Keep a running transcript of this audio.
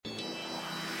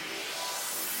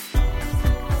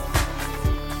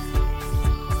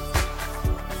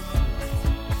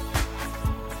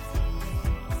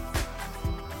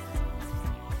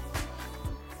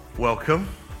Welcome.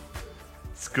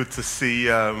 It's good to see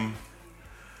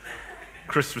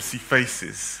Christmassy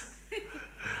faces.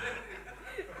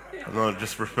 I'm not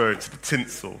just referring to the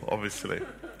tinsel, obviously,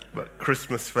 but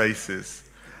Christmas faces.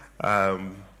 A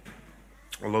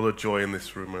lot of joy in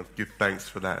this room, and give thanks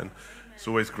for that. And it's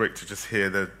always great to just hear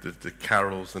the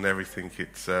carols and everything.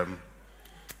 It's a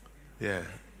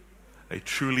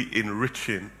truly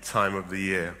enriching time of the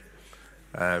year,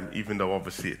 even though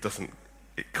obviously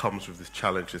it comes with its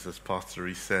challenges, as Pastor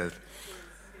Reese said.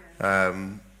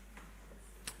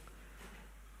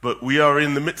 But we are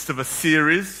in the midst of a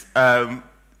series, it's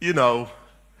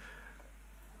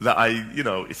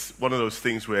one of those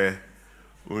things where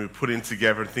when we're putting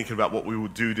together and thinking about what we will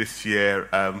do this year,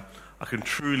 I can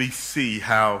truly see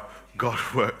how God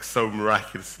works so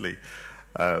miraculously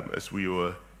as we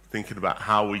were thinking about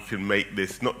how we can make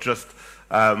this not just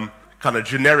kind of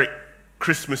generic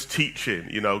Christmas teaching,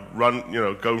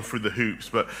 going through the hoops,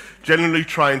 but generally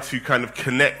trying to kind of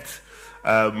connect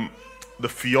the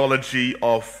theology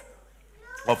of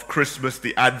Christmas,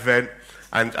 the Advent,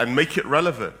 and make it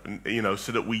relevant,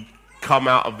 so that we come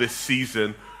out of this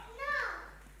season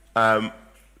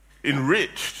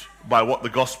enriched by what the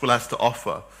gospel has to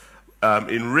offer,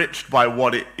 enriched by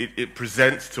what it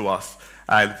presents to us,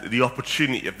 and the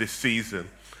opportunity of this season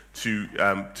to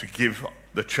give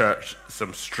the church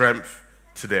some strength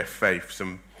to their faith,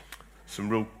 some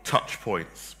real touch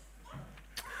points.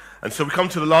 And so we come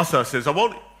to the last episode. I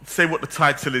won't say what the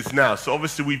title is now. So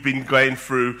obviously we've been going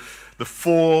through the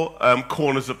four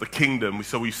corners of the kingdom.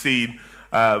 So we've seen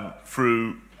the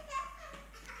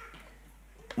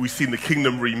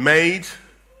kingdom remade,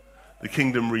 the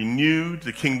kingdom renewed,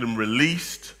 the kingdom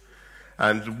released,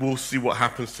 and we'll see what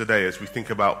happens today as we think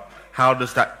about how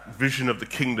does that vision of the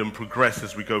kingdom progress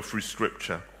as we go through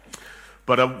Scripture.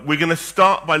 But we're going to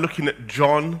start by looking at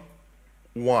John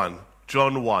 1.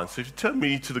 John 1. So if you turn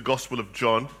me to the Gospel of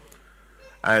John,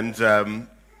 and we're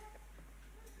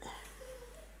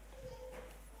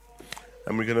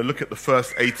going to look at the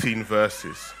first 18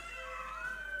 verses.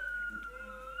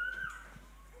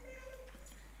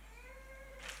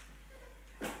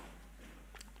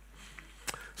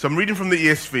 So I'm reading from the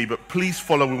ESV, but please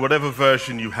follow in whatever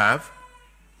version you have.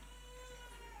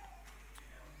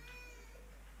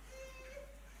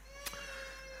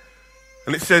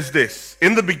 And it says this: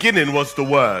 "In the beginning was the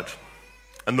Word,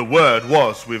 and the Word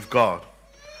was with God,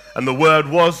 and the Word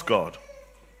was God.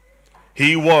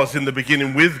 He was in the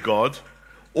beginning with God.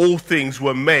 All things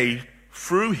were made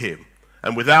through him,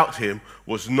 and without him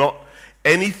was not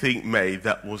anything made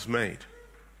that was made.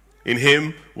 In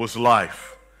him was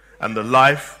life, and the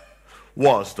life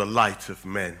was the light of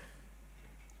men.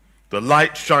 The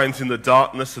light shines in the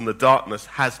darkness, and the darkness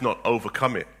has not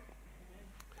overcome it.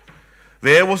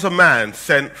 There was a man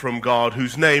sent from God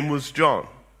whose name was John.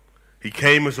 He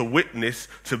came as a witness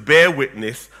to bear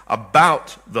witness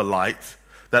about the light,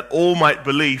 that all might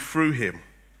believe through him.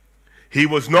 He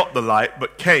was not the light,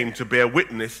 but came to bear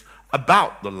witness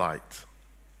about the light.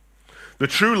 The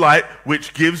true light,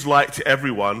 which gives light to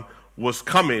everyone, was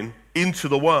coming into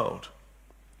the world.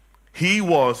 He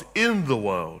was in the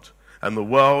world, and the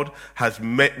world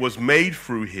was made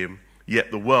through him,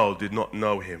 yet the world did not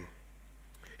know him.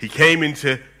 He came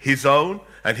into his own,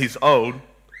 and he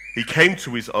came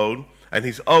to his own, and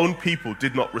his own people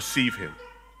did not receive him.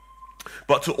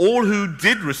 But to all who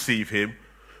did receive him,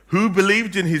 who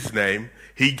believed in his name,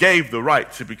 he gave the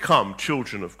right to become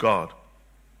children of God,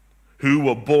 who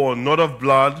were born not of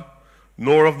blood,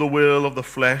 nor of the will of the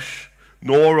flesh,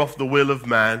 nor of the will of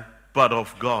man, but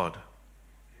of God.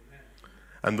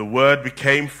 And the Word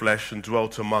became flesh and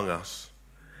dwelt among us,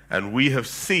 and we have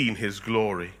seen his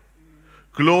glory.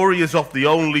 Glory is of the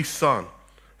only Son,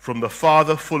 from the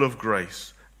Father, full of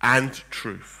grace and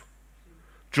truth.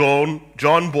 John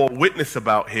bore witness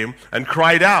about him and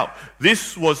cried out,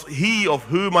 'This was he of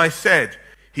whom I said,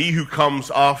 he who comes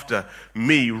after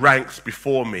me ranks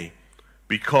before me,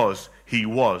 because he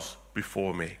was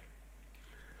before me.'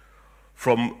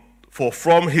 For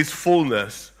from his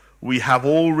fullness we have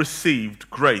all received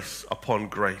grace upon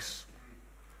grace.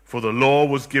 For the law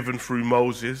was given through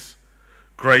Moses,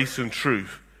 grace and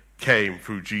truth came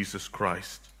through Jesus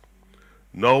Christ.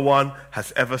 No one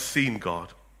has ever seen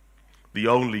God, the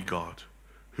only God,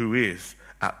 who is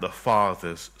at the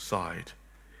Father's side.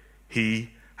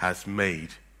 He has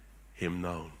made him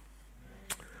known."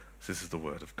 This is the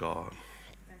word of God.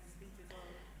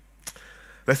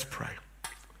 Let's pray.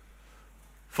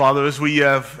 Father, as we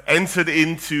have entered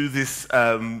into this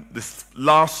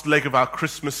last leg of our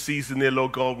Christmas season, dear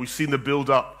Lord God, we've seen the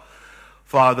build-up,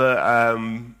 Father,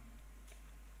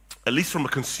 at least from a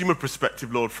consumer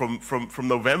perspective, Lord, from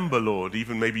November, Lord,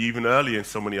 maybe even earlier in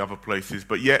so many other places.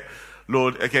 But yet,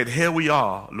 Lord, again, here we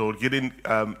are, Lord, getting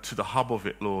to the hub of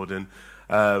it, Lord. And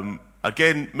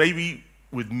again, maybe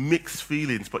with mixed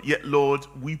feelings, but yet, Lord,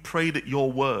 we pray that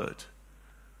your word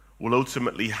will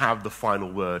ultimately have the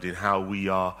final word in how we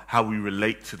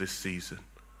relate to this season.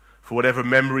 For whatever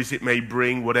memories it may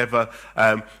bring, whatever,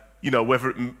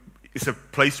 whether it's a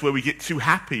place where we get too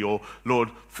happy or, Lord,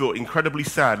 feel incredibly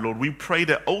sad. Lord, we pray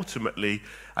that ultimately,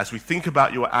 as we think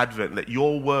about your advent, that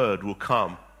your word will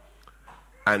come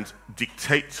and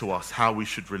dictate to us how we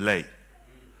should relate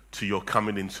to your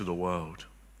coming into the world.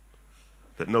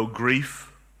 That no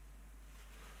grief,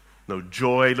 no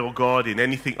joy, Lord God, in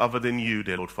anything other than you,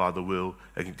 dear Lord Father, will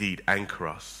indeed anchor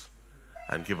us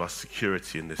and give us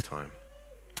security in this time.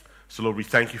 So, Lord, we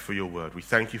thank you for your word. We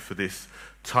thank you for this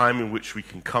time in which we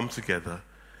can come together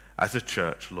as a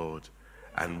church, Lord,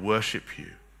 and worship you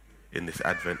in this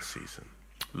Advent season.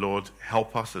 Lord,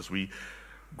 help us as we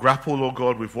grapple, Lord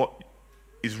God, with what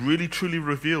is really truly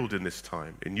revealed in this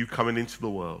time, in you coming into the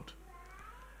world.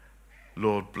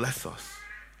 Lord, bless us.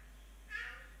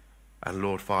 And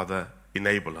Lord, Father,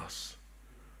 enable us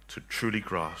to truly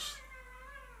grasp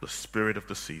the spirit of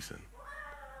the season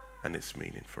and its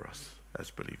meaning for us as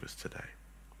believers today.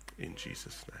 In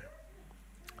Jesus'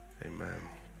 name, amen.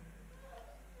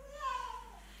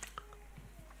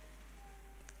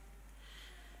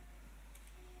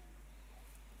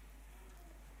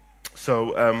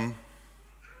 So,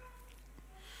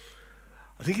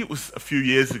 I think it was a few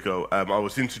years ago, I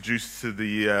was introduced to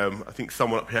I think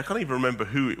someone up here, I can't even remember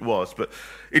who it was, but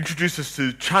introduced us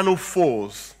to Channel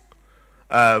 4's,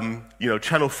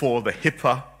 Channel 4, the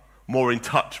hipper, more in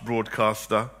touch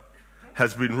broadcaster,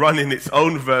 has been running its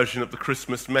own version of the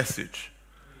Christmas message.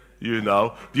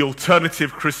 The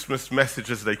alternative Christmas message,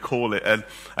 as they call it. And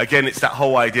again, it's that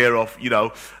whole idea of,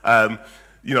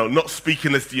 not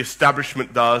speaking as the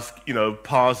establishment does,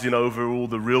 parsing over all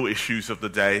the real issues of the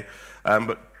day,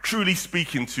 but truly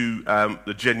speaking to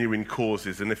the genuine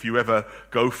causes. And if you ever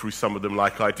go through some of them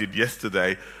like I did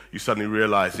yesterday, you suddenly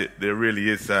realize there really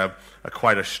is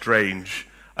quite a strange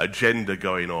agenda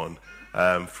going on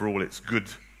for all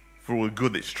the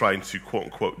good it's trying to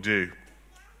quote-unquote do.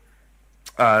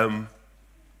 And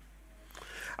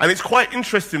it's quite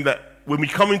interesting that when we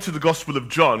come into the Gospel of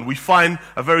John, we find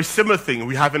a very similar thing.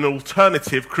 We have an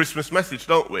alternative Christmas message,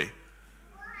 don't we?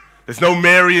 There's no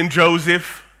Mary and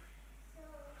Joseph.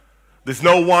 There's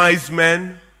no wise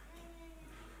men.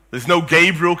 There's no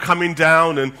Gabriel coming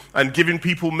down and giving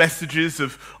people messages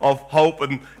of hope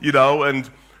and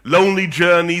lonely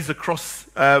journeys across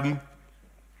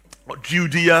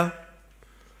Judea.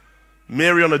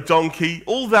 Mary on a donkey.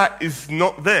 All that is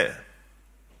not there.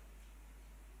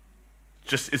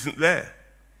 Just isn't there.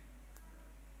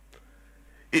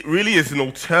 It really is an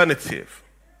alternative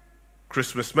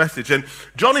Christmas message. And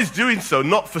John is doing so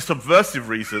not for subversive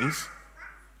reasons,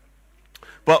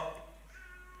 but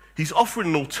he's offering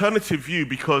an alternative view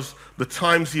because the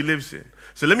times he lives in.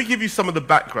 So let me give you some of the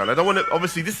background. I don't want to,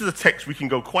 obviously this is a text we can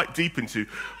go quite deep into,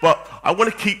 but I want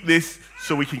to keep this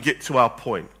so we can get to our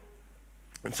point.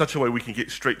 In such a way we can get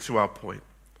straight to our point.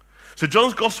 So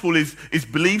John's gospel is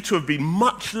believed to have been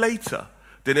much later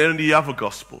than any of the other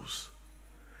gospels.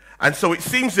 And so it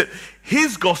seems that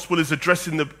his gospel is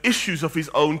addressing the issues of his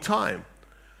own time.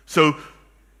 So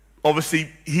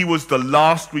obviously he was the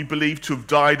last, we believe, to have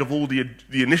died of all the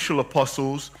initial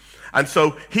apostles. And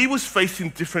so he was facing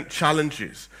different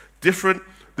challenges, different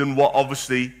than what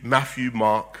obviously Matthew,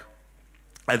 Mark,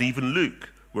 and even Luke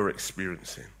were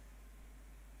experiencing.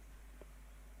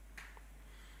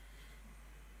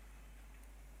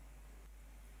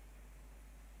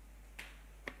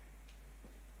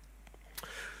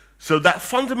 So that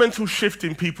fundamental shift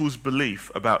in people's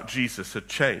belief about Jesus had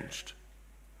changed.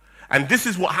 And this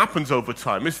is what happens over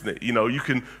time, isn't it? You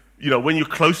can, when you're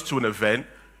close to an event,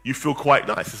 you feel quite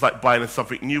nice. It's like buying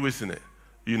something new, isn't it?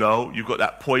 You've got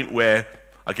that point where,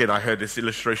 again, I heard this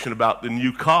illustration about the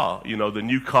new car, the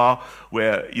new car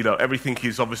where, everything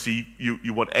is obviously,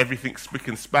 you want everything spick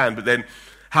and span, but then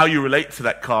how you relate to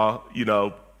that car,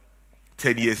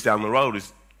 10 years down the road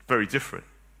is very different.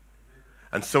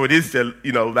 And so it is,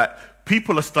 that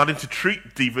people are starting to treat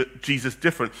Jesus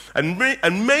different. And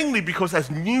mainly because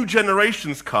as new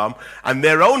generations come and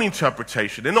their own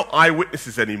interpretation, they're not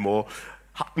eyewitnesses anymore,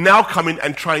 now coming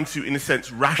and trying to, in a sense,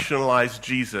 rationalize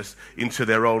Jesus into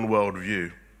their own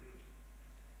worldview.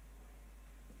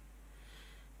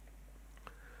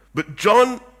 But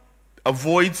John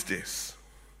avoids this.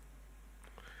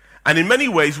 And in many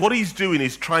ways, what he's doing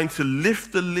is trying to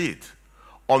lift the lid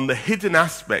on the hidden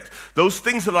aspects, those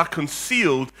things that are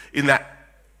concealed in that,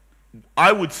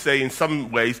 I would say in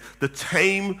some ways, the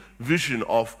tame vision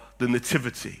of the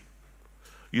nativity.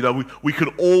 You know, we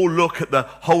could all look at the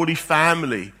Holy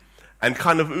Family and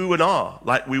kind of ooh and ah,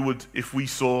 like we would if we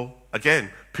saw,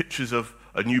 again, pictures of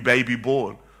a new baby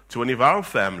born to any of our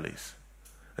families.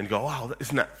 And go, wow,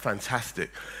 isn't that fantastic?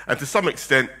 And to some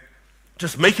extent,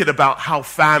 just make it about how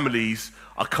families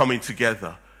are coming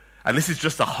together. And this is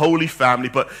just a holy family,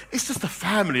 but it's just a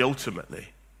family ultimately.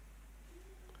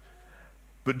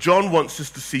 But John wants us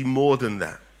to see more than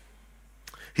that.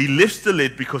 He lifts the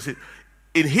lid because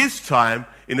in his time,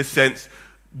 in a sense,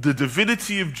 the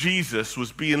divinity of Jesus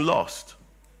was being lost.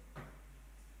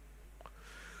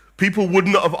 People would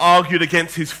not have argued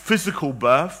against his physical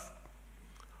birth.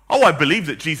 Oh, I believe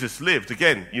that Jesus lived.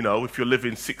 Again, you know, if you're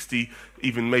living 60,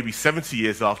 even maybe 70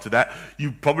 years after that,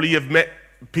 you probably have met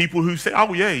people who say,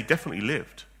 oh yeah, he definitely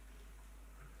lived.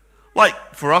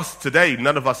 Like, for us today,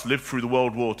 none of us lived through the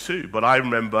World War II, but I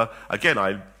remember, again,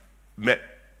 I met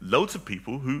loads of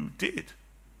people who did.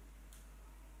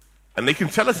 And they can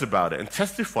tell us about it and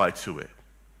testify to it.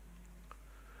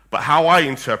 But how I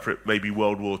interpret maybe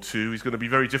World War II is going to be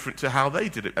very different to how they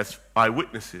did it as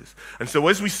eyewitnesses. And so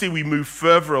as we move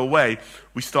further away,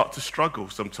 we start to struggle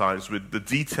sometimes with the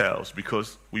details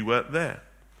because we weren't there.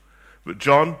 But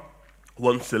John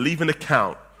wants to leave an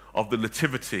account of the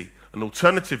nativity, an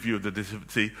alternative view of the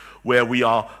nativity, where we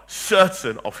are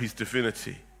certain of his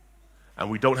divinity. And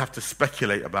we don't have to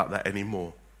speculate about that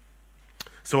anymore.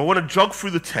 So I want to jog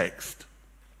through the text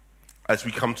as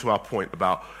we come to our point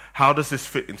about how does this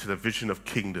fit into the vision of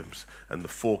kingdoms and the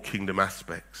four kingdom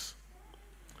aspects.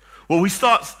 Well, we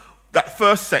start that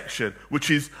first section,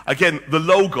 which is, again, the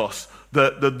logos,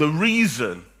 the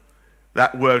reason.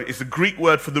 That word is a Greek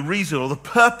word for the reason or the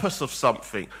purpose of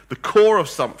something, the core of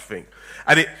something.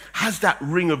 And it has that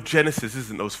ring of Genesis,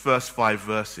 isn't it? Those first 5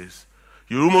 verses.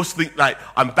 You almost think like,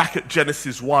 I'm back at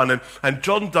Genesis 1, and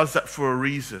John does that for a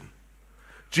reason.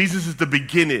 Jesus is the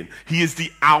beginning. He is the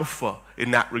Alpha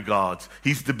in that regard.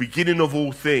 He's the beginning of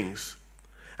all things.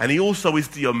 And he also is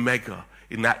the Omega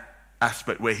in that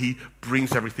aspect where he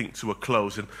brings everything to a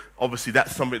close. And obviously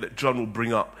that's something that John will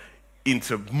bring up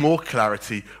into more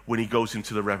clarity when he goes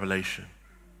into the Revelation.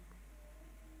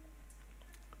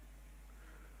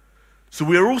 So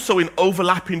we are also in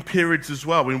overlapping periods as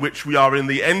well, in which we are in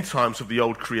the end times of the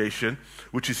old creation,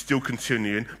 which is still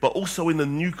continuing, but also in the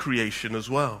new creation as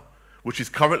well, which is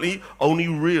currently only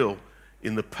real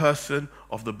in the person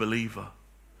of the believer.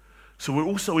 So we're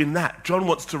also in that. John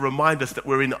wants to remind us that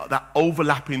we're in that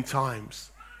overlapping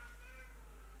times.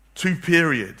 2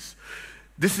 periods.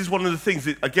 This is one of the things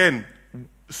that, again,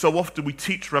 so often we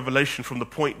teach Revelation from the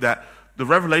point that the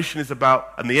Revelation is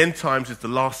about, and the end times is the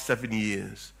last 7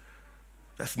 years.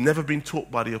 That's never been taught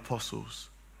by the apostles.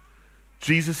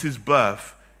 Jesus'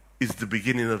 birth is the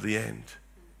beginning of the end.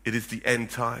 It is the end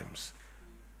times.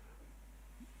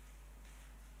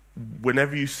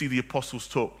 Whenever you see the apostles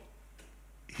talk,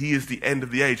 he is the end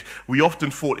of the age. We often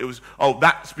thought it was,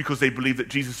 that's because they believe that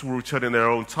Jesus will return in their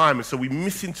own time, and so we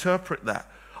misinterpret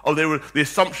that. The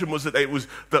assumption was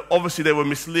that obviously they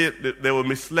were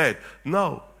misled.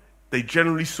 No, they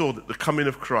generally saw that the coming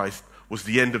of Christ was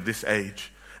the end of this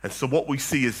age. And so what we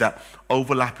see is that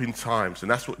overlapping times,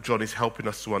 and that's what John is helping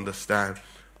us to understand.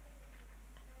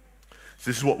 So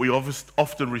this is what we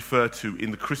often refer to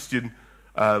in the Christian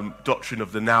doctrine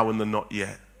of the now and the not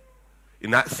yet. In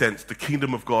that sense, the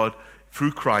kingdom of God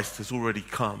through Christ has already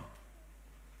come.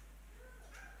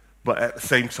 But at the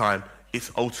same time,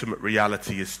 its ultimate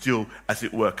reality is still, as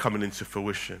it were, coming into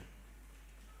fruition.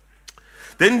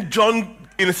 Then John,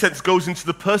 in a sense, goes into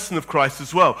the person of Christ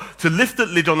as well, to lift the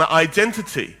lid on that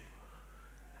identity.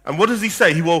 And what does he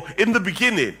say? In the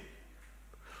beginning.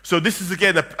 So this is,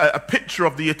 again, a picture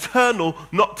of the eternal,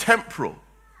 not temporal.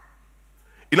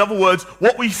 In other words,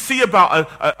 what we see about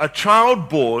a child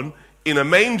born in a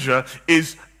manger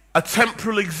is a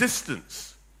temporal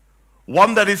existence.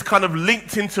 One that is kind of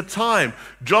linked into time.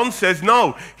 John says,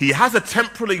 no, he has a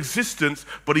temporal existence,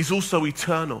 but he's also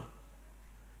eternal.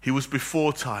 He was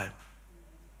before time.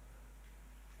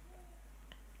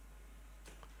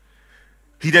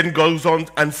 He then goes on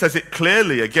and says it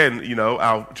clearly. Again,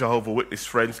 our Jehovah's Witness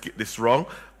friends get this wrong,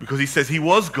 because he says he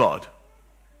was God.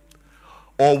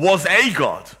 Or was a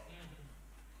God.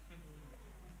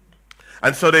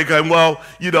 And so they're going,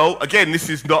 again, this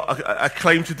is not a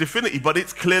claim to divinity, but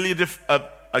it's clearly,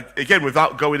 again,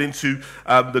 without going into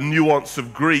the nuance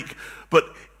of Greek, but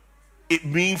it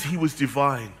means he was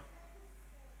divine.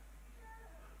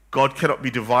 God cannot be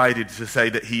divided to say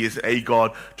that he is a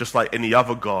God just like any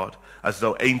other God, as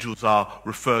though angels are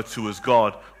referred to as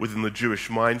God within the Jewish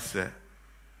mindset.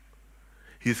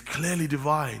 He is clearly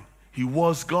divine. He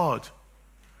was God.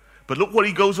 But look what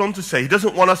he goes on to say. He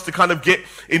doesn't want us to kind of get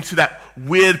into that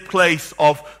weird place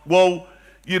of, well,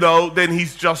 you know, then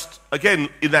he's just, again,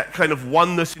 in that kind of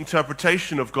oneness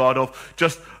interpretation of God, of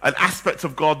just an aspect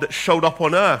of God that showed up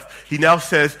on earth. He now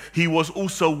says he was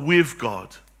also with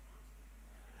God.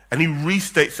 And he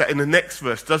restates that in the next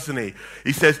verse, doesn't he?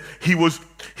 He says he was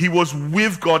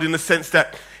with God in the sense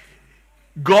that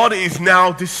God is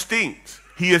now distinct.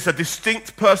 He is a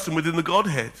distinct person within the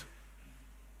Godhead.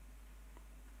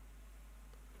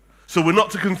 So we're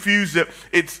not to confuse that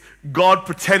it's God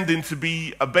pretending to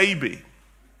be a baby.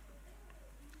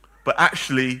 But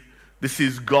actually, this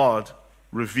is God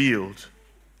revealed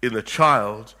in the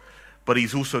child, but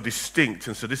he's also distinct.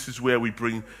 And so this is where we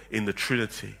bring in the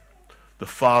Trinity, the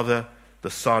Father, the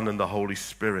Son, and the Holy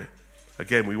Spirit.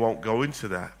 Again, we won't go into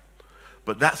that.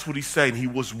 But that's what he's saying. He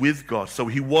was with God. So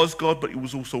he was God, but he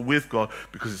was also with God,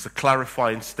 because it's a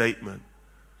clarifying statement.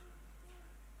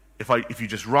 If you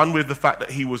just run with the fact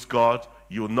that he was God,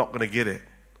 you're not going to get it.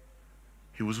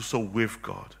 He was also with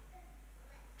God.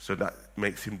 So that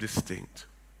makes him distinct.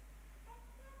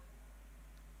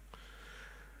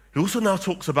 He also now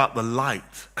talks about the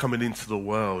light coming into the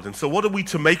world. And so what are we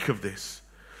to make of this?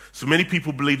 So many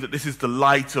people believe that this is the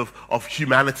light of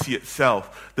humanity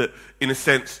itself. That, in a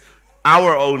sense,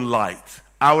 our own light,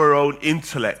 our own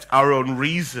intellect, our own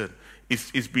reason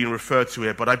is being referred to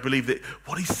here. But I believe that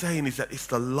what he's saying is that it's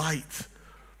the light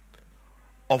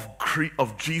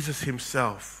of Jesus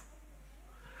himself.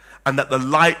 And that the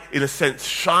light, in a sense,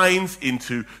 shines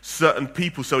into certain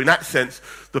people. So in that sense,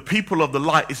 the people of the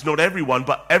light is not everyone,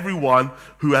 but everyone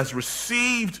who has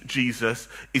received Jesus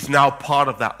is now part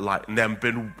of that light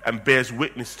and bears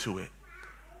witness to it.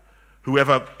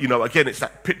 Whoever, again, it's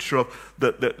that picture of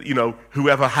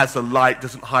whoever has a light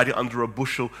doesn't hide it under a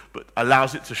bushel, but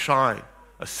allows it to shine.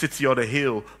 A city on a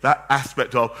hill, that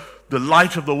aspect of the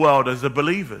light of the world as the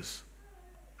believers.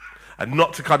 And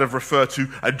not to kind of refer to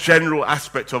a general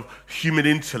aspect of human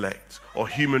intellect or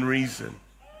human reason.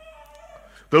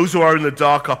 Those who are in the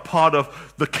dark are part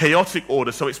of the chaotic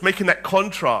order. So it's making that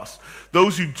contrast.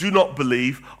 Those who do not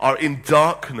believe are in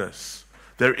darkness.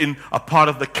 They're in a part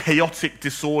of the chaotic,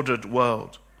 disordered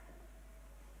world.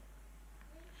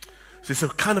 So it's a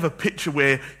kind of a picture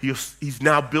where he's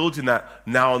now building that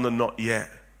now and the not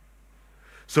yet.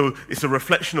 So it's a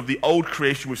reflection of the old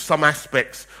creation with some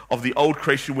aspects of the old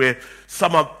creation where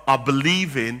some are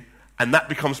believing, and that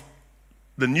becomes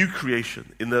the new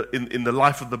creation in the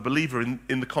life of the believer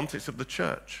in the context of the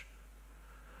church.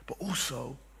 But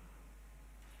also,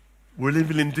 we're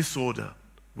living in disorder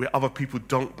where other people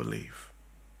don't believe.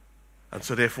 And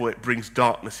so therefore it brings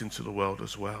darkness into the world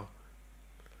as well.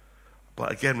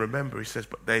 But again, remember, he says,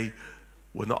 but they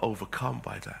were not overcome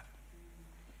by that.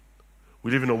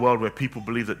 We live in a world where people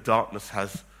believe that darkness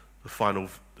has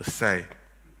the say,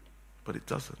 but it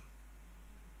doesn't.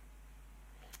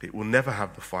 It will never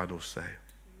have the final say.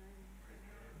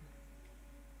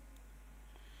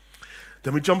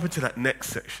 Then we jump into that next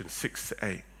section, 6 to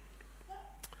 8.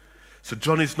 So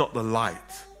John is not the light.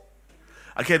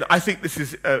 Again, I think this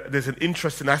is there's an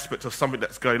interesting aspect of something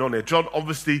that's going on here. John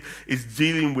obviously is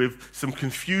dealing with some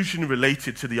confusion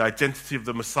related to the identity of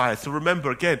the Messiah. So remember,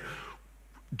 again,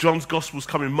 John's gospel's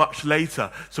coming much later,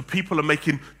 so people are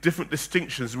making different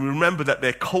distinctions. And we remember that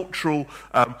their cultural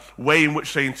way in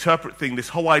which they interpret things, this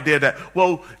whole idea that,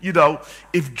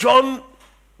 if John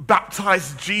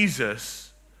baptized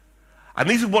Jesus, and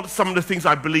these are what some of the things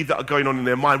I believe that are going on in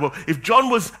their mind. Well, if John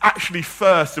was actually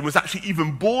first and was actually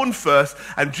even born first,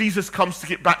 and Jesus comes to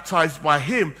get baptized by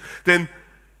him, then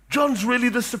John's really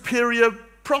the superior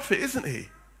prophet, isn't he?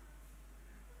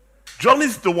 John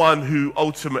is the one who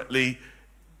ultimately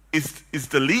is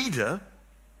the leader.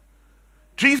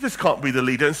 Jesus can't be the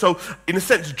leader. And so, in a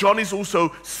sense, John is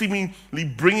also seemingly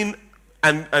bringing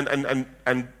and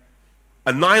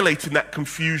annihilating that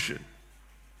confusion.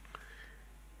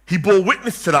 He bore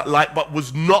witness to that light, but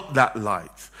was not that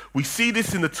light. We see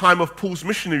this in the time of Paul's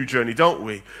missionary journey, don't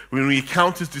we? When he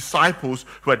encounters disciples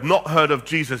who had not heard of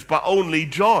Jesus, but only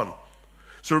John.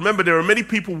 So remember, there are many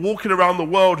people walking around the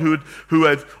world who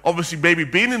had obviously maybe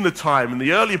been in the time, in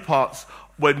the earlier parts,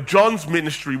 when John's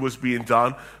ministry was being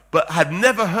done, but had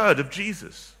never heard of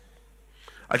Jesus.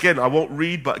 Again, I won't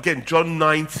read, but again,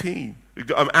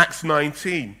 Acts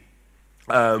 19,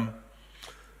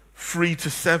 3 to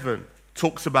 7,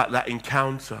 talks about that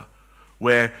encounter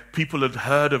where people had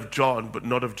heard of John, but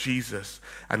not of Jesus,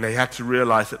 and they had to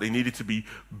realize that they needed to be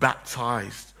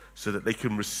baptized so that they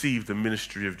can receive the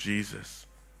ministry of Jesus.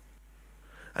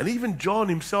 And even John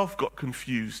himself got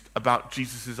confused about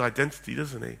Jesus' identity,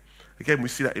 doesn't he? Again, we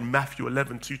see that in Matthew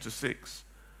 11, 2-6,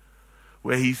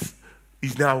 where he's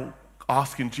now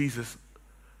asking Jesus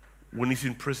when he's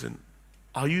in prison,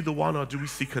 are you the one or do we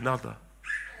seek another?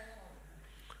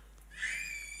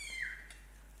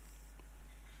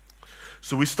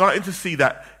 So we're starting to see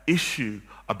that issue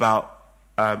about,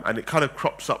 and it kind of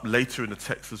crops up later in the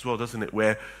text as well, doesn't it?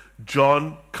 Where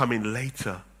John coming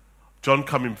later, John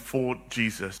coming before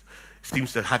Jesus,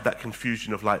 seems to have that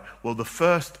confusion of like, well, the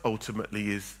first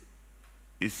ultimately is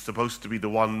supposed to be the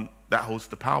one that holds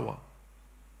the power.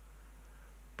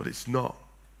 But it's not.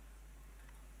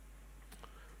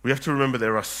 We have to remember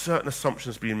there are certain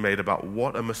assumptions being made about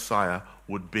what a Messiah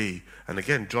would be. And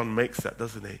again, John makes that,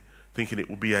 doesn't he? Thinking it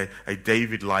will be a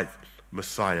David-like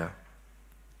Messiah.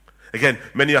 Again,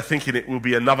 many are thinking it will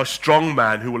be another strong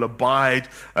man who will abide,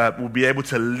 will be able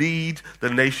to lead the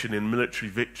nation in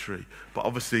military victory. But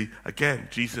obviously, again,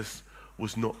 Jesus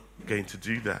was not going to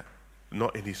do that,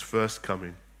 not in his first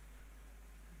coming.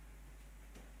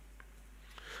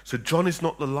 So John is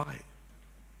not the light.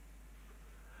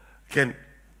 Again,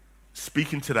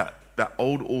 speaking to that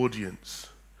old audience,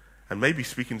 and maybe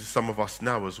speaking to some of us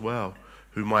now as well,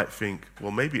 who might think,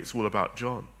 well, maybe it's all about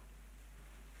John.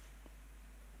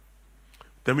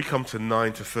 Then we come to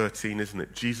 9-13, isn't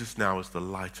it? Jesus now is the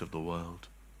light of the world.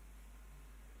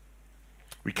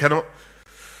 We cannot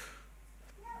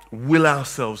will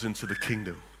ourselves into the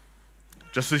kingdom.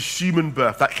 Just as human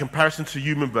birth, that comparison to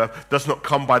human birth does not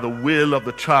come by the will of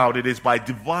the child, it is by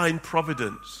divine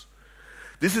providence.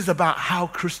 This is about how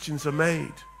Christians are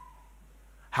made.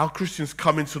 How Christians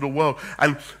come into the world.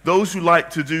 And those who like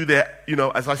to do their,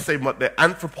 as I say, their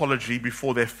anthropology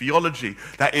before their theology,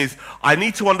 that is, I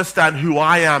need to understand who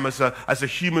I am as a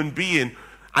human being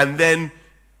and then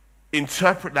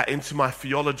interpret that into my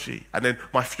theology. And then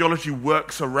my theology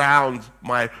works around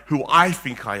who I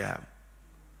think I am.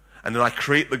 And then I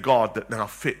create the God that now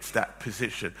fits that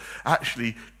position.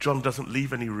 Actually, John doesn't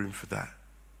leave any room for that.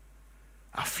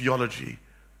 Our theology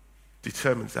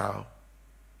determines our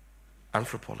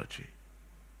anthropology.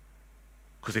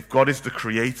 Because if God is the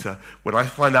creator, when I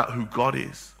find out who God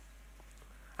is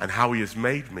and how he has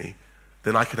made me,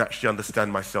 then I can actually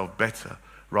understand myself better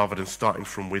rather than starting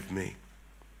from with me.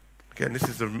 Again, this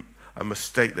is a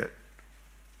mistake that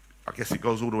I guess it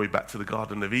goes all the way back to the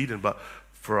Garden of Eden, but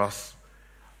for us,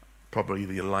 probably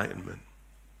the Enlightenment.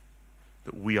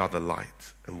 That we are the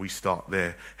light and we start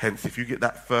there. Hence, if you get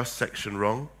that first section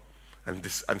wrong and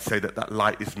say that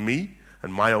light is me,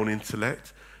 and my own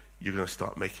intellect, you're going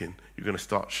to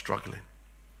start struggling.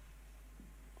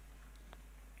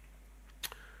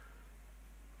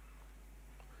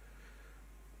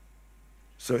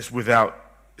 So it's with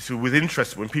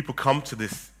interest when people come to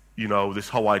this, this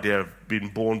whole idea of being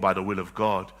born by the will of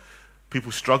God,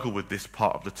 people struggle with this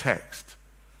part of the text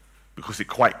because it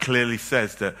quite clearly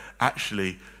says that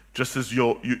actually, just as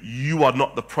you are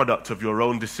not the product of your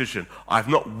own decision, I've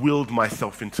not willed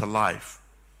myself into life,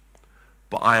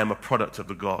 but I am a product of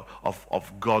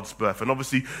of God's birth. And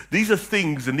obviously, these are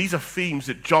things and these are themes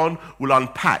that John will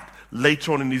unpack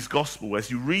later on in his gospel.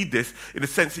 As you read this, in a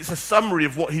sense, it's a summary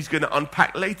of what he's going to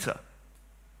unpack later.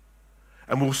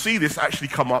 And we'll see this actually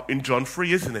come up in John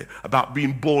 3, isn't it? About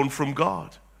being born from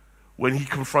God, when he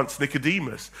confronts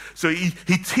Nicodemus. So he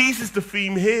teases the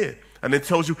theme here and then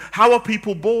tells you, how are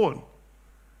people born?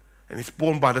 And it's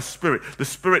born by the Spirit. The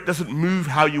Spirit doesn't move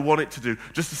how you want it to do.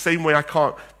 Just the same way I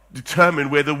can't determine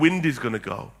where the wind is going to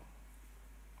go.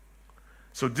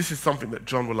 So this is something that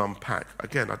John will unpack.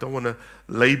 Again, I don't want to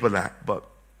label that, but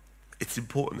it's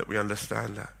important that we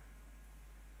understand that.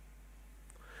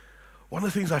 One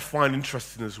of the things I find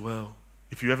interesting as well,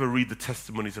 if you ever read the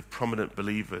testimonies of prominent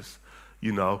believers,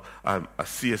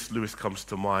 C.S. Lewis comes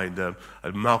to mind, and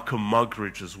Malcolm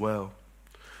Muggeridge as well.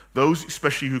 Those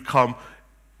especially who come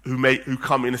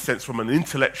in a sense from an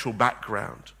intellectual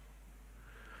background.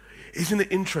 Isn't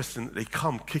it interesting that they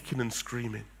come kicking and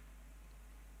screaming?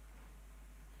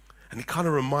 And it kind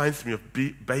of reminds me of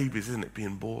babies, isn't it,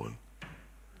 being born,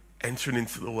 entering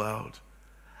into the world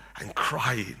and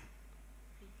crying.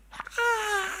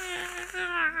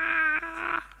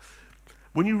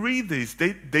 When you read these,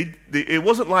 it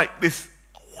wasn't like this,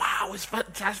 wow, it's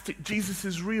fantastic, Jesus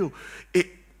is real. It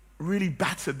really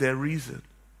battered their reason.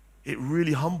 It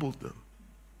really humbled them.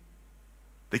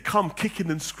 They come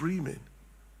kicking and screaming.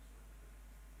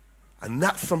 And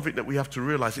that's something that we have to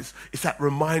realize. It's that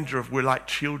reminder of we're like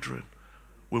children.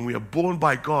 When we are born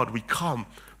by God, we come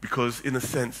because, in a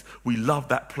sense, we love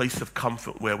that place of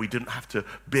comfort where we didn't have to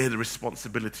bear the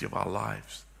responsibility of our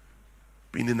lives.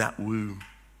 been in that womb.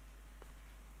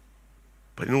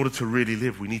 But in order to really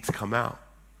live, we need to come out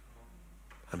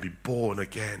and be born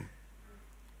again.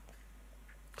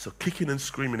 So kicking and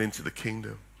screaming into the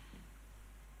kingdom.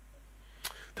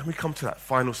 Then we come to that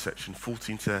final section,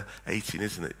 14 to 18,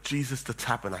 isn't it? Jesus the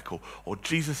tabernacle, or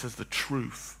Jesus as the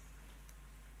truth.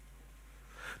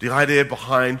 The idea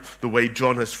behind the way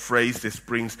John has phrased this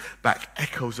brings back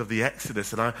echoes of the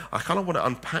Exodus, and I kind of want to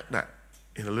unpack that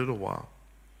in a little while.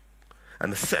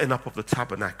 And the setting up of the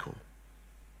tabernacle.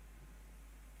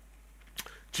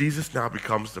 Jesus now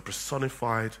becomes the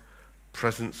personified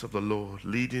presence of the Lord,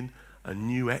 leading a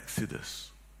new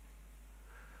exodus.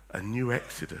 A new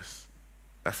exodus.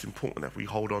 That's important that we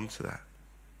hold on to that.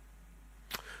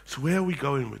 So where are we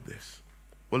going with this?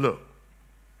 Well, look.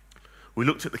 We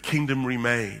looked at the kingdom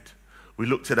remade. We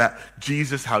looked at that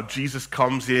how Jesus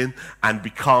comes in and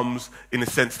becomes, in a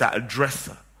sense, that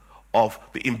addresser of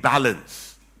the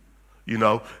imbalance.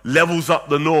 Levels up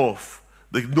the north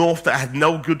that had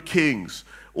no good kings.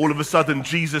 All of a sudden,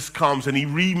 Jesus comes and he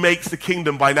remakes the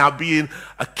kingdom by now being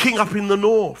a king up in the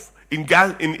north, in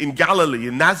Galilee,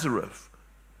 in Nazareth.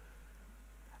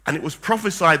 And it was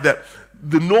prophesied that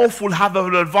the north will have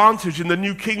an advantage in the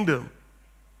new kingdom.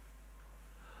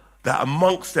 That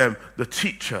amongst them, the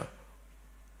teacher,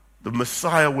 the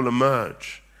Messiah will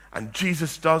emerge. And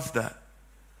Jesus does that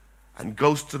and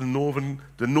goes to the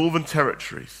northern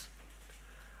territories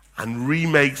and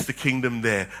remakes the kingdom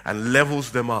there and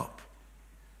levels them up.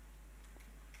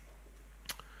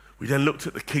 We then looked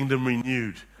at the kingdom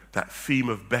renewed, that theme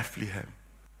of Bethlehem.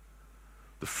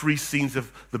 The three scenes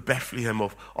of the Bethlehem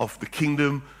of the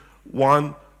kingdom,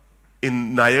 one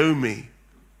in Naomi.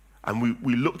 And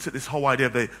we looked at this whole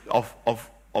idea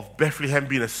of Bethlehem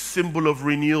being a symbol of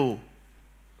renewal.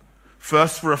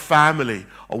 First for a family,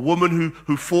 a woman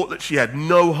who thought that she had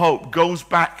no hope goes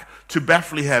back to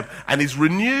Bethlehem and is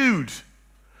renewed.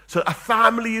 So a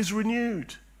family is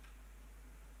renewed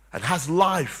and has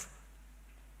life.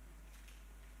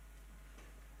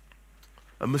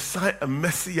 A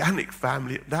messianic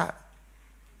family at that.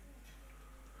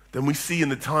 Then we see in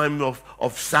the time of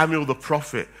Samuel the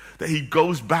prophet that he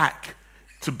goes back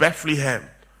to Bethlehem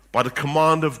by the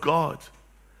command of God.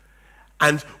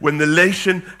 And when the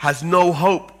nation has no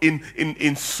hope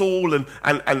in Saul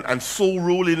and Saul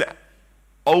ruling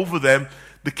over them,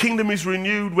 the kingdom is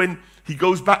renewed when he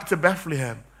goes back to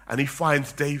Bethlehem and he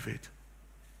finds David.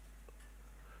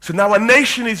 So now a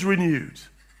nation is renewed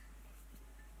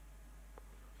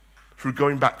through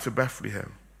going back to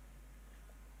Bethlehem.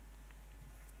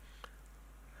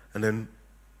 And then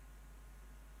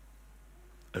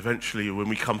eventually when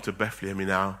we come to Bethlehem in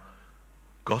our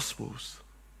Gospels,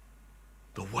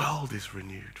 the world is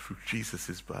renewed through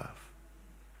Jesus' birth.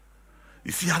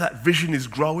 You see how that vision is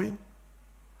growing?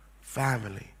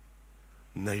 Family,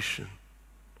 nation,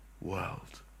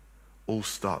 world, all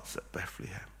starts at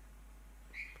Bethlehem.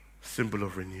 Symbol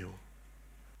of renewal.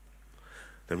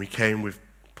 Then we came with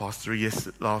Pastor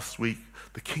last week,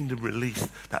 the kingdom released,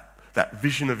 that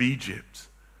vision of Egypt,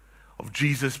 of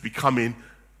Jesus coming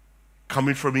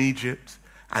from Egypt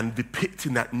and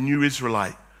depicting that new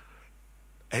Israelite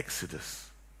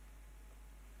exodus,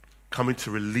 coming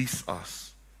to release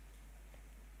us.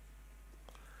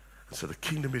 And so the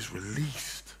kingdom is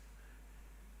released.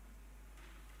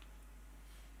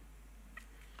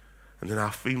 And then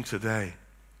our theme today,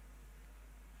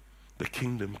 the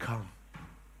kingdom come.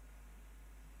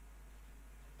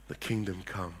 The kingdom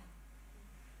come.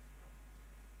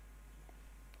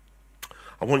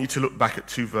 I want you to look back at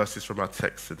two verses from our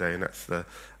text today, and that's the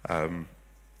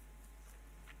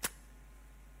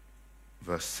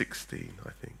verse 16,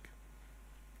 I think.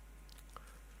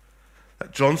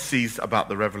 That John sees about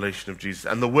the revelation of Jesus.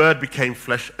 And the Word became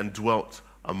flesh and dwelt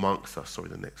amongst us. Sorry,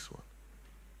 the next one.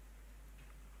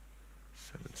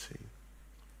 17.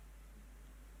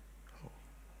 Oh,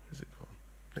 is it gone?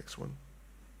 Next one.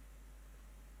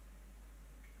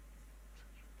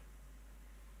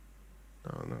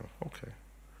 No, okay.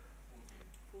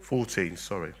 14,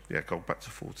 sorry. Yeah, go back to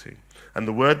 14. And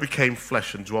the Word became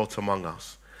flesh and dwelt among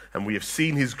us, and we have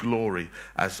seen his glory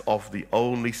as of the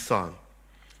only Son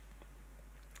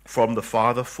from the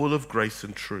Father, full of grace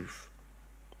and truth.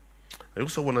 I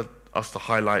also want us to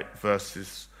highlight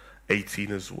verses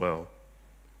 18 as well,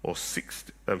 or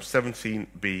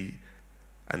 17b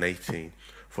and 18.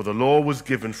 For the law was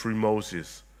given through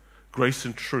Moses. Grace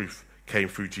and truth came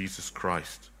through Jesus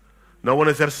Christ. No one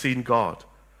has ever seen God,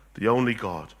 the only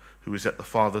God, who is at the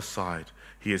Father's side.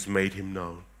 He has made him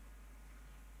known.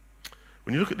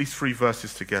 When you look at these three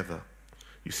verses together,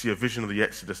 you see a vision of the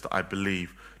Exodus that I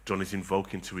believe John is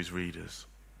invoking to his readers.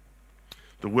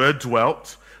 The word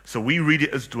dwelt, so we read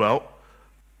it as dwelt,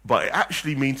 but it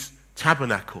actually means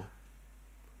tabernacle.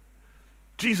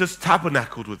 Jesus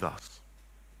tabernacled with us.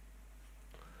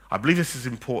 I believe this is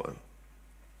important.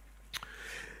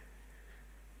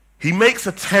 He makes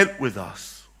a tent with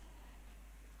us.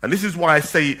 And this is why I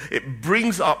say it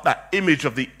brings up that image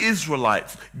of the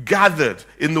Israelites gathered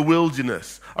in the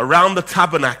wilderness around the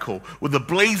tabernacle with the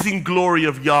blazing glory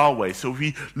of Yahweh. So if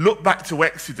we look back to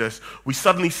Exodus, we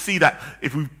suddenly see that,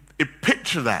 if we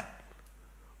picture that,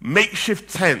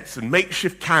 makeshift tents and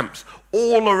makeshift camps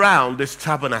all around this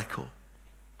tabernacle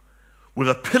with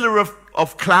a pillar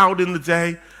of cloud in the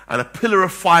day and a pillar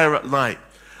of fire at night.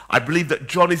 I believe that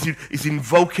John is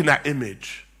invoking that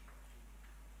image.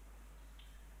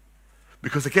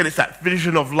 Because again, it's that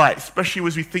vision of light, especially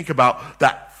as we think about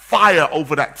that fire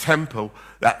over that temple,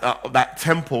 that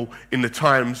temple in the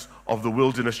times of the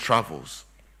wilderness travels.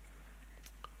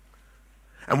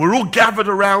 And we're all gathered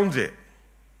around it.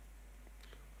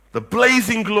 The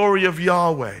blazing glory of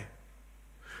Yahweh.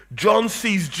 John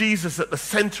sees Jesus at the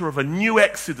center of a new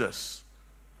exodus.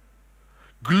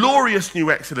 Glorious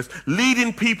new exodus,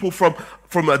 leading people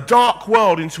from a dark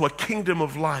world into a kingdom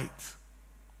of light.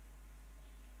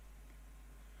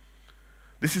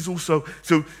 This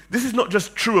is not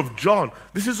just true of John.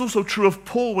 This is also true of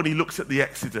Paul when he looks at the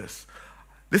Exodus.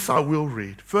 This I will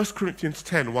read. 1 Corinthians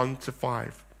 10,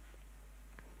 1-5.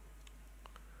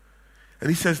 And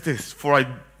he says this, "For I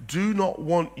do not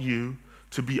want you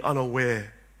to be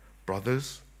unaware,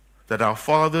 brothers, that our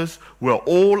fathers were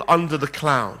all under the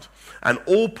cloud, and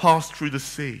all passed through the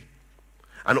sea,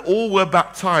 and all were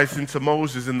baptized into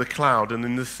Moses in the cloud and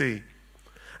in the sea.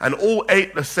 And all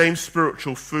ate the same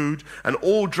spiritual food, and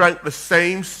all drank the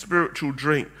same spiritual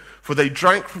drink, for they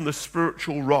drank from the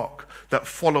spiritual rock that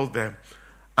followed them,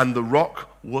 and the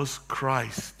rock was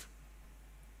Christ.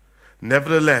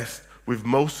 Nevertheless, with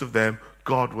most of them,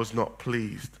 God was not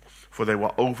pleased, for they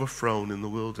were overthrown in the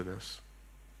wilderness."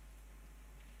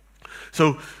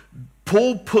 So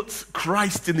Paul puts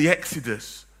Christ in the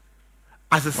Exodus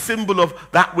as a symbol of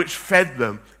that which fed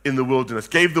them in the wilderness,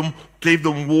 gave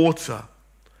them water.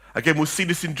 Again, we'll see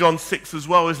this in John 6 as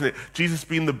well, isn't it? Jesus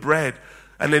being the bread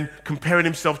and then comparing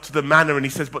himself to the manna. And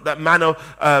he says, but that manna,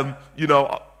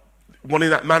 wanting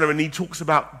that manna. And he talks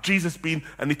about Jesus being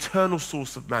an eternal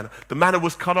source of manna. The manna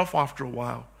was cut off after a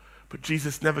while, but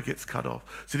Jesus never gets cut off.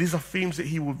 So these are themes that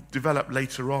he will develop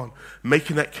later on,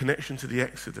 making that connection to the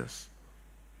Exodus.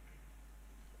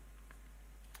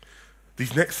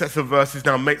 These next sets of verses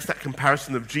now makes that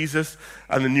comparison of Jesus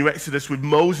and the new Exodus with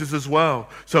Moses as well.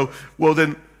 So, well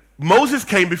then, Moses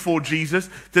came before Jesus,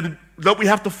 then don't we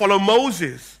have to follow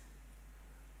Moses?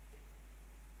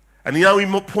 And now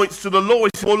he points to the law. He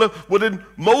says, well then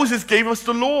Moses gave us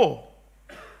the law.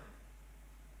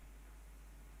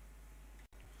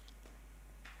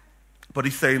 But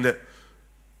he's saying that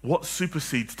what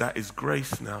supersedes that is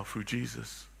grace now through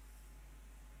Jesus.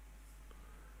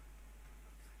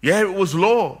 Yeah, it was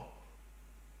law,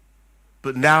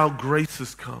 but now grace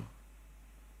has come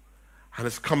and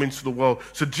has come into the world.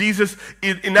 So Jesus,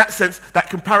 in that sense, that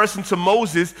comparison to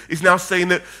Moses is now saying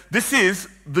that this is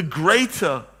the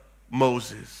greater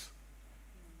Moses.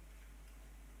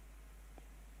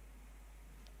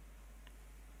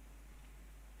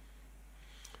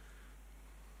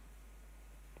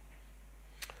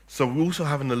 So we also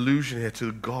have an allusion here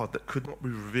to God that could not be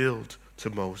revealed to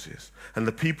Moses. And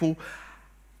the people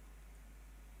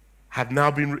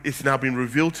it's now been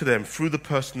revealed to them through the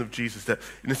person of Jesus, that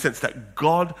in a sense that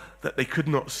God that they could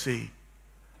not see.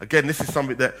 Again, this is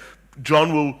something that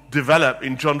John will develop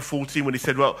in John 14 when he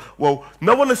said, well,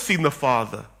 no one has seen the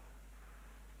Father,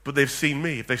 but they've seen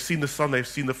me. If they've seen the Son, they've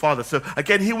seen the Father. So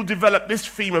again, he will develop this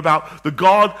theme about the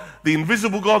God, the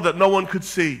invisible God that no one could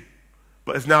see,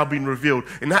 but has now been revealed.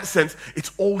 In that sense,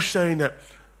 it's all showing that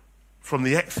from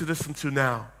the Exodus until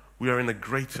now, we are in a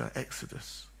greater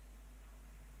Exodus.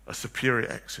 A superior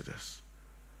exodus,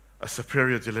 a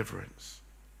superior deliverance.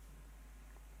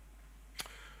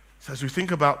 So as we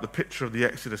think about the picture of the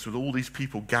Exodus with all these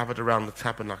people gathered around the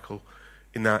tabernacle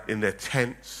in their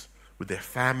tents with their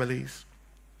families,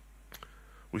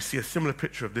 we see a similar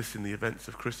picture of this in the events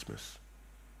of Christmas.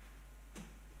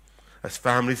 As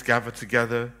families gather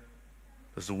together,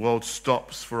 as the world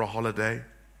stops for a holiday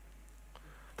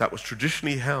that was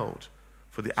traditionally held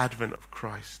for the advent of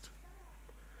Christ.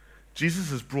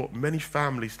 Jesus has brought many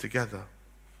families together.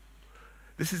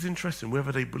 This is interesting,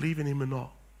 whether they believe in him or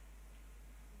not.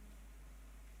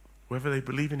 Whether they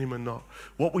believe in him or not.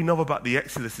 What we know about the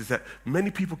Exodus is that many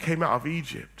people came out of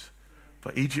Egypt,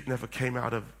 but Egypt never came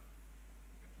out of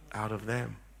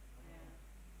them.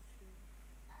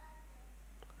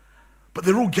 But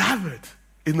they're all gathered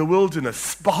in the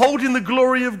wilderness, beholding the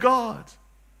glory of God.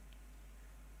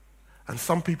 And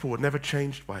some people were never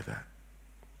changed by that.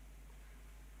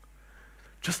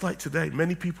 Just like today,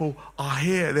 many people are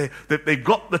here. They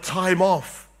got the time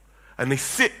off, and they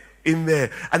sit in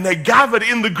there, and they're gathered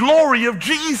in the glory of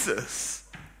Jesus.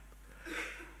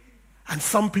 And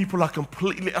some people are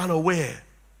completely unaware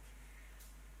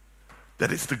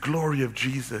that it's the glory of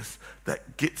Jesus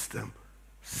that gets them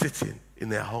sitting in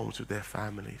their homes with their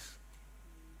families.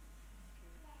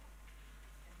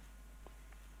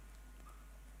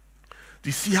 Do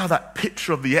you see how that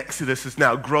picture of the Exodus has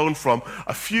now grown from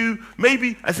a few,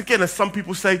 maybe, as some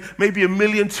people say, maybe 1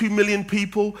 million, 2 million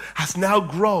people, has now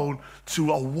grown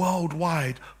to a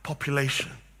worldwide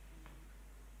population?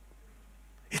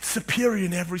 It's superior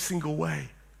in every single way.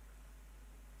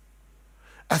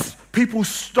 As people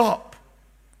stop,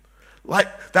 like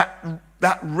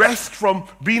that rest from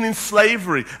being in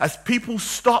slavery, as people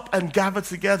stop and gather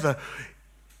together,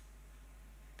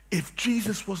 if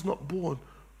Jesus was not born,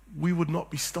 we would not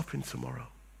be stopping tomorrow.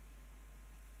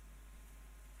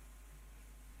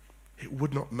 It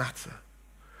would not matter.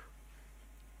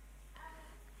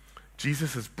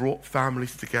 Jesus has brought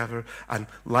families together, and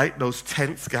like those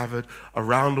tents gathered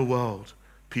around the world,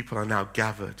 people are now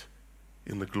gathered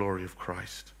in the glory of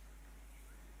Christ.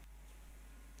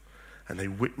 And they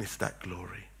witness that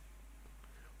glory,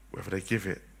 whether they give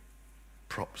it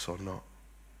props or not.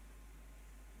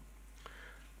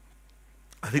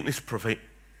 I think this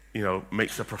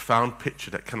makes a profound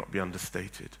picture that cannot be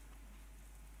understated.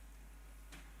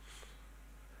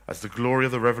 As the glory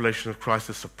of the revelation of Christ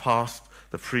has surpassed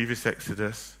the previous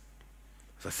Exodus,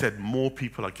 as I said, more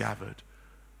people are gathered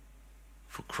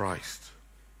for Christ.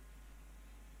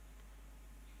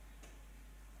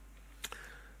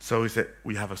 So is it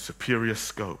we have a superior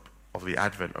scope of the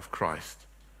advent of Christ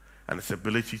and its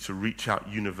ability to reach out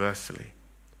universally.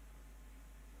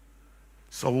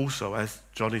 So also, as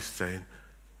John is saying,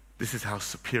 this is how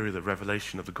superior the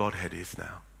revelation of the Godhead is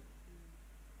now.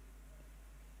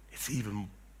 It's even,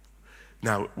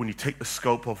 now when you take the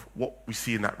scope of what we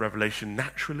see in that revelation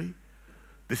naturally,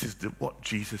 this is what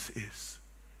Jesus is.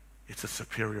 It's a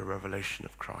superior revelation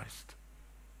of Christ.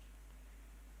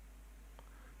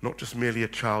 Not just merely a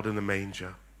child in the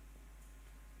manger,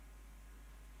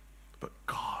 but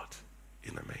God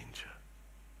in a manger.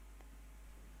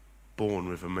 Born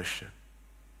with a mission.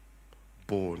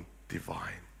 Born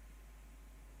divine.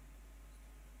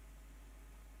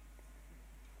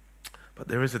 But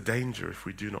there is a danger if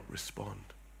we do not respond.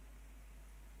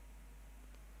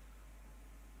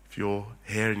 If you're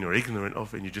here and you're ignorant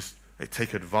of it and you just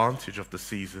take advantage of the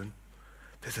season,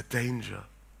 there's a danger.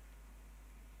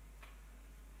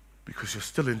 Because you're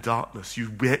still in darkness.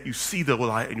 You see the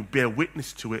light and you bear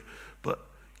witness to it, but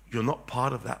you're not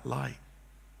part of that light.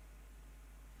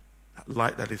 That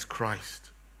light that is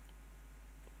Christ.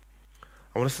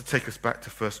 I want us to take us back to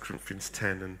 1 Corinthians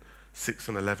 10 and 6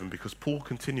 and 11, because Paul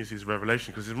continues his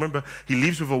revelation. Because remember, he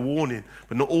leaves with a warning,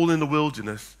 but not all in the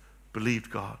wilderness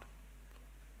believed God.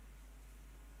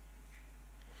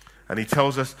 And he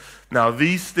tells us, now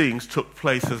these things took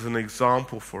place as an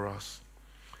example for us,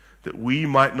 that we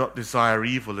might not desire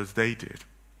evil as they did.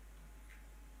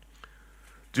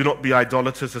 Do not be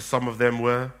idolaters as some of them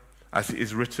were. As it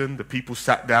is written, the people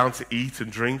sat down to eat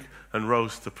and drink and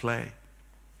rose to play.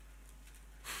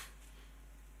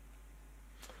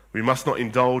 We must not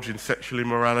indulge in sexual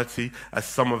immorality as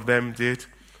some of them did,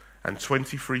 and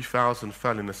 23,000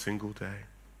 fell in a single day.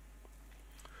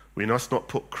 We must not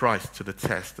put Christ to the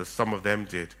test as some of them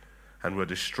did and were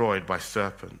destroyed by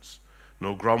serpents,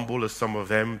 nor grumble as some of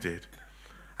them did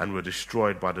and were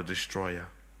destroyed by the destroyer.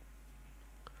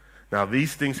 Now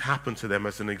these things happened to them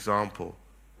as an example,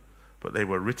 but they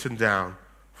were written down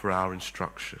for our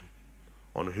instruction,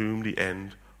 on whom the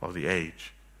end of the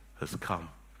age has come.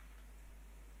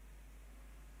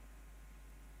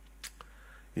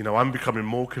 I'm becoming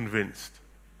more convinced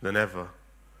than ever.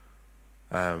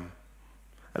 And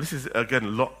this is, again, a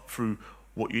lot through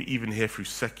what you even hear through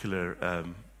secular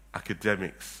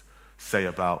academics say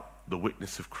about the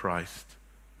witness of Christ.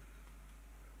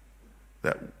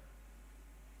 That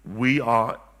we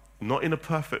are not in a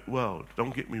perfect world,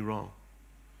 don't get me wrong.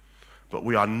 But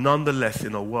we are nonetheless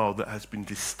in a world that has been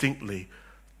distinctly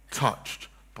touched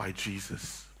by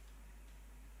Jesus.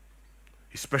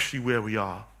 Especially where we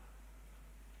are.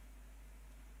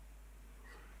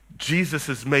 Jesus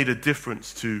has made a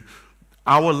difference to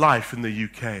our life in the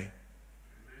UK.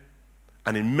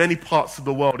 And in many parts of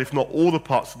the world, if not all the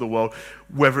parts of the world,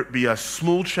 whether it be a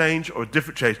small change or a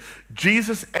different change,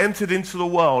 Jesus entered into the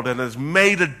world and has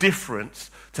made a difference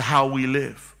to how we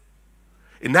live.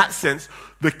 In that sense,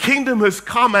 the kingdom has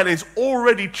come and is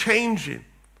already changing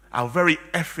our very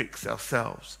ethics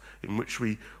ourselves, in which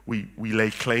we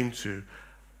lay claim to,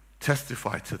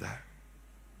 testify to that.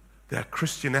 They are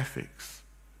Christian ethics.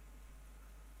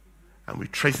 And we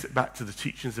trace it back to the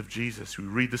teachings of Jesus. We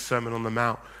read the Sermon on the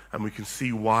Mount and we can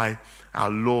see why our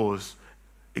laws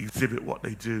exhibit what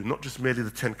they do. Not just merely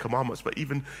the 10 Commandments, but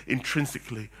even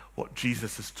intrinsically what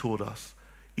Jesus has taught us.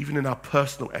 Even in our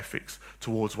personal ethics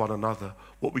towards one another,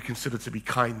 what we consider to be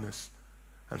kindness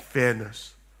and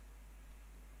fairness.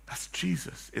 That's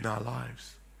Jesus in our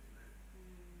lives.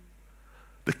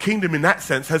 The kingdom in that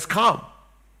sense has come.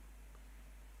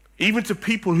 Even to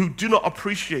people who do not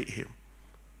appreciate him,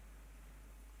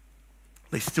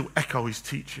 they still echo his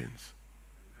teachings.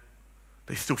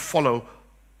 They still follow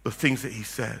the things that he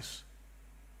says.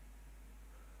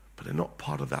 But they're not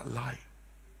part of that light.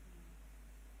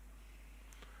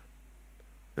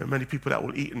 There are many people that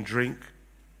will eat and drink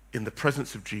in the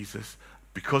presence of Jesus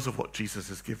because of what Jesus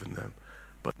has given them,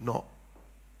 but not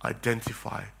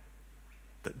identify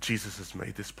that Jesus has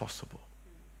made this possible.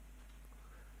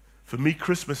 For me,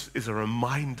 Christmas is a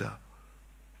reminder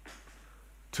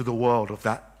to the world of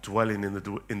that dwelling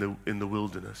in the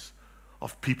wilderness,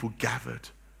 of people gathered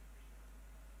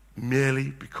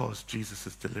merely because Jesus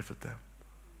has delivered them.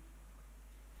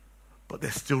 But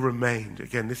there still remained,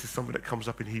 again, this is something that comes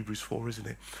up in Hebrews 4, isn't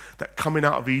it? That coming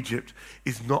out of Egypt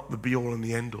is not the be-all and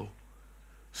the end-all.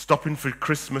 Stopping for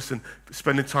Christmas and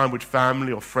spending time with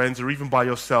family or friends or even by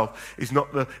yourself is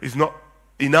not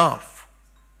enough.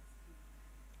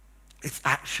 It's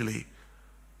actually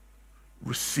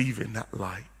receiving that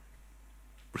light,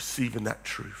 receiving that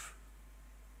truth,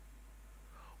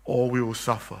 or we will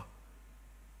suffer.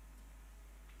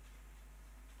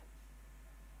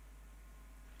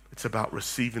 It's about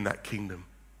receiving that kingdom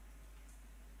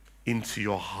into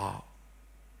your heart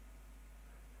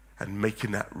and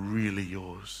making that really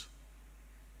yours.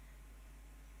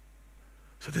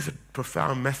 So there's a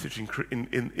profound message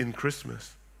in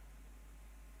Christmas.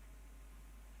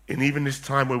 In even this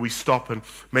time where we stop and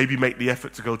maybe make the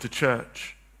effort to go to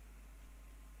church,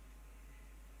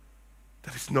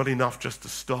 that it's not enough just to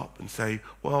stop and say,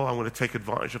 well, I want to take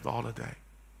advantage of the holiday.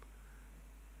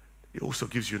 It also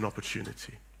gives you an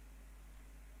opportunity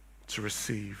to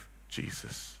receive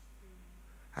Jesus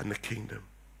and the kingdom.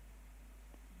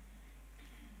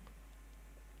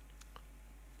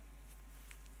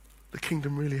 The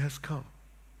kingdom really has come.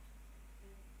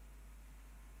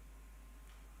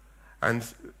 And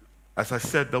as I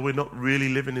said, though we're not really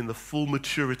living in the full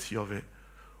maturity of it,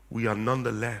 we are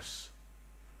nonetheless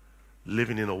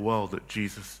living in a world that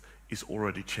Jesus is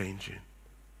already changing.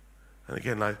 And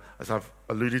again, as I've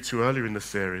alluded to earlier in the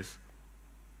series,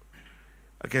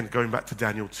 again, going back to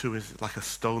Daniel 2, is like a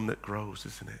stone that grows,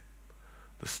 isn't it?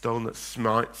 The stone that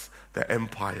smites their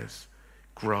empires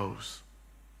grows.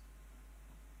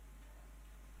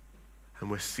 And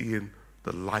we're seeing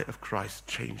the light of Christ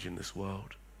changing this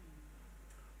world.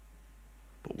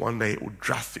 But one day it will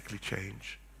drastically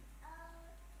change.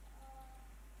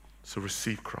 So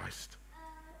receive Christ.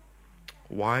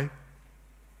 Why?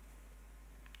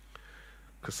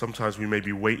 Because sometimes we may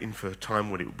be waiting for a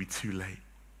time when it will be too late.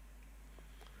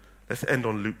 Let's end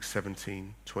on Luke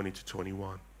 17, 20 to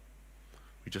 21.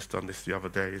 We just done this the other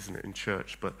day, isn't it, in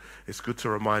church? But it's good to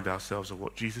remind ourselves of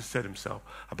what Jesus said himself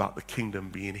about the kingdom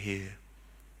being here.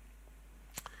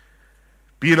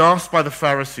 Being asked by the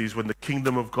Pharisees when the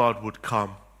kingdom of God would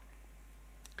come,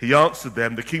 he answered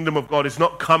them, the kingdom of God is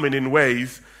not coming in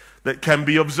ways that can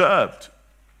be observed.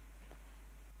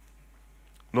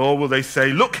 Nor will they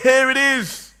say, look, here it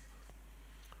is.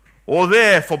 Or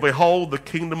there, for behold, the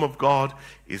kingdom of God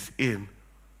is in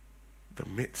the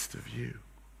midst of you.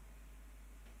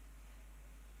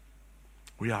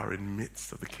 We are in the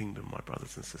midst of the kingdom, my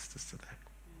brothers and sisters, today.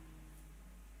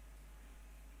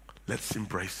 Let's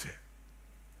embrace it.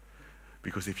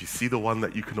 Because if you see the one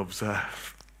that you can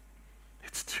observe,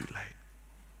 it's too late.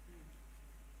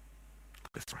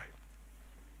 Let's pray.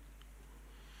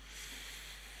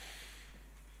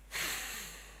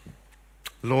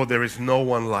 Lord, there is no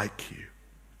one like you.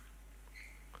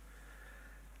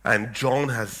 And John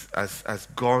has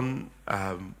gone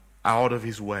out of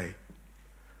his way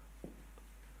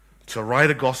to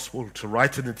write a gospel, to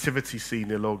write a nativity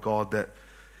scene, Lord God, that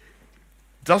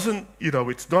doesn't,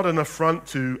 it's not an affront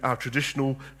to our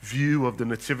traditional view of the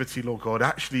nativity, Lord God.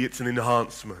 Actually, it's an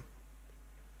enhancement.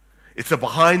 It's a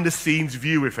behind-the-scenes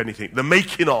view, if anything, the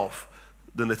making of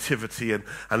the nativity. And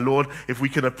Lord, if we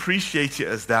can appreciate it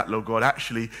as that, Lord God,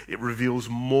 actually, it reveals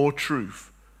more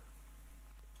truth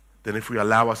than if we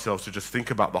allow ourselves to just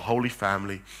think about the Holy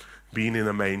Family being in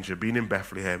a manger, being in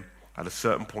Bethlehem, at a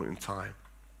certain point in time.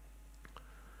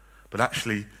 But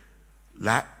actually,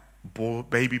 that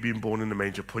baby being born in the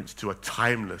manger points to a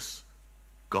timeless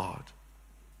God.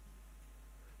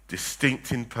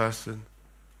 Distinct in person,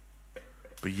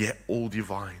 but yet all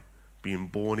divine, being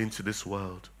born into this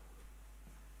world.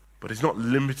 But he's not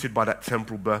limited by that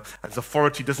temporal birth. And his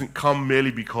authority doesn't come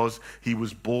merely because he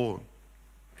was born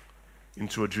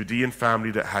into a Judean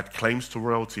family that had claims to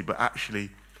royalty, but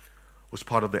actually was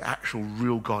part of the actual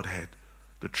real Godhead,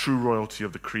 the true royalty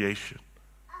of the creation,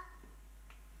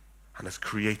 and has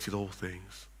created all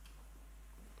things.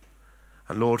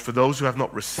 And Lord, for those who have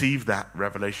not received that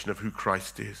revelation of who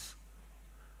Christ is,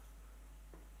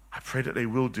 I pray that they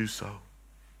will do so.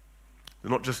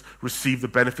 They'll not just receive the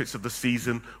benefits of the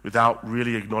season without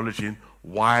really acknowledging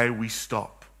why we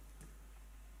stop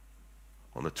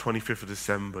on the 25th of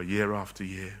December, year after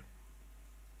year.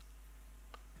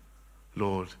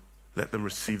 Lord, let them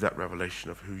receive that revelation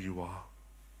of who you are.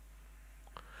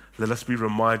 Let us be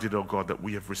reminded, oh God, that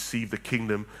we have received the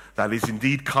kingdom that is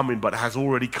indeed coming, but has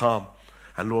already come.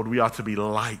 And Lord, we are to be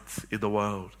light in the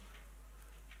world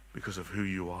because of who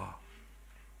you are.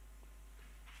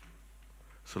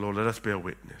 So Lord, let us bear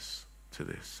witness to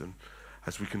this. And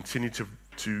as we continue to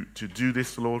do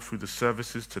this, Lord, through the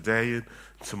services today and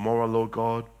tomorrow, Lord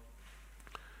God,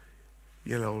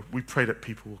 we pray that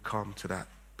people will come to that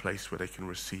place where they can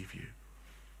receive you.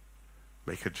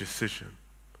 Make a decision.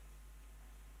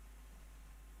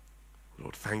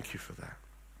 Lord, thank you for that.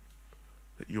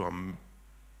 That you are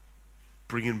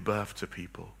bringing birth to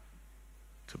people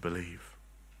to believe.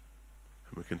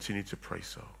 And we continue to pray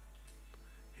so.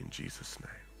 In Jesus'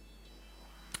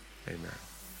 name. Amen.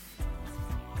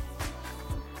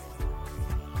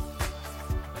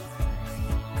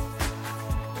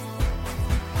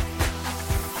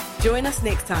 Join us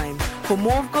next time for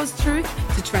more of God's truth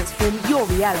to transform your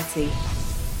reality.